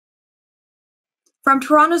From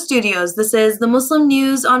Toronto studios, this is the Muslim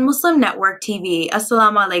News on Muslim Network TV.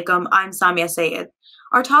 Assalamu alaikum, I'm Samia Sayed.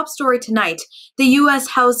 Our top story tonight, the U.S.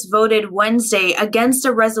 House voted Wednesday against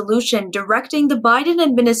a resolution directing the Biden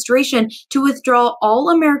administration to withdraw all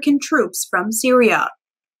American troops from Syria.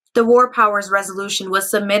 The War Powers resolution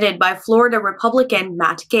was submitted by Florida Republican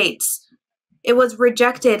Matt Gaetz. It was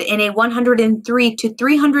rejected in a 103 to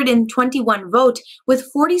 321 vote,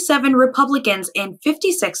 with 47 Republicans and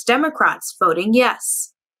 56 Democrats voting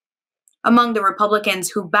yes. Among the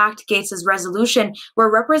Republicans who backed Gaetz's resolution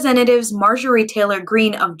were Representatives Marjorie Taylor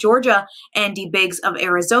Greene of Georgia, Andy Biggs of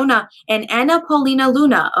Arizona, and Anna Paulina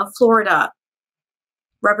Luna of Florida.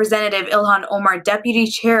 Representative Ilhan Omar, deputy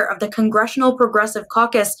chair of the Congressional Progressive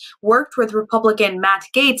Caucus, worked with Republican Matt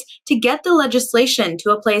Gaetz to get the legislation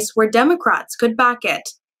to a place where Democrats could back it.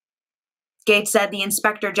 Gaetz said the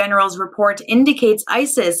Inspector General's report indicates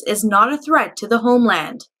ISIS is not a threat to the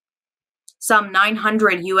homeland. Some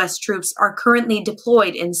 900 U.S. troops are currently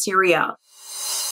deployed in Syria.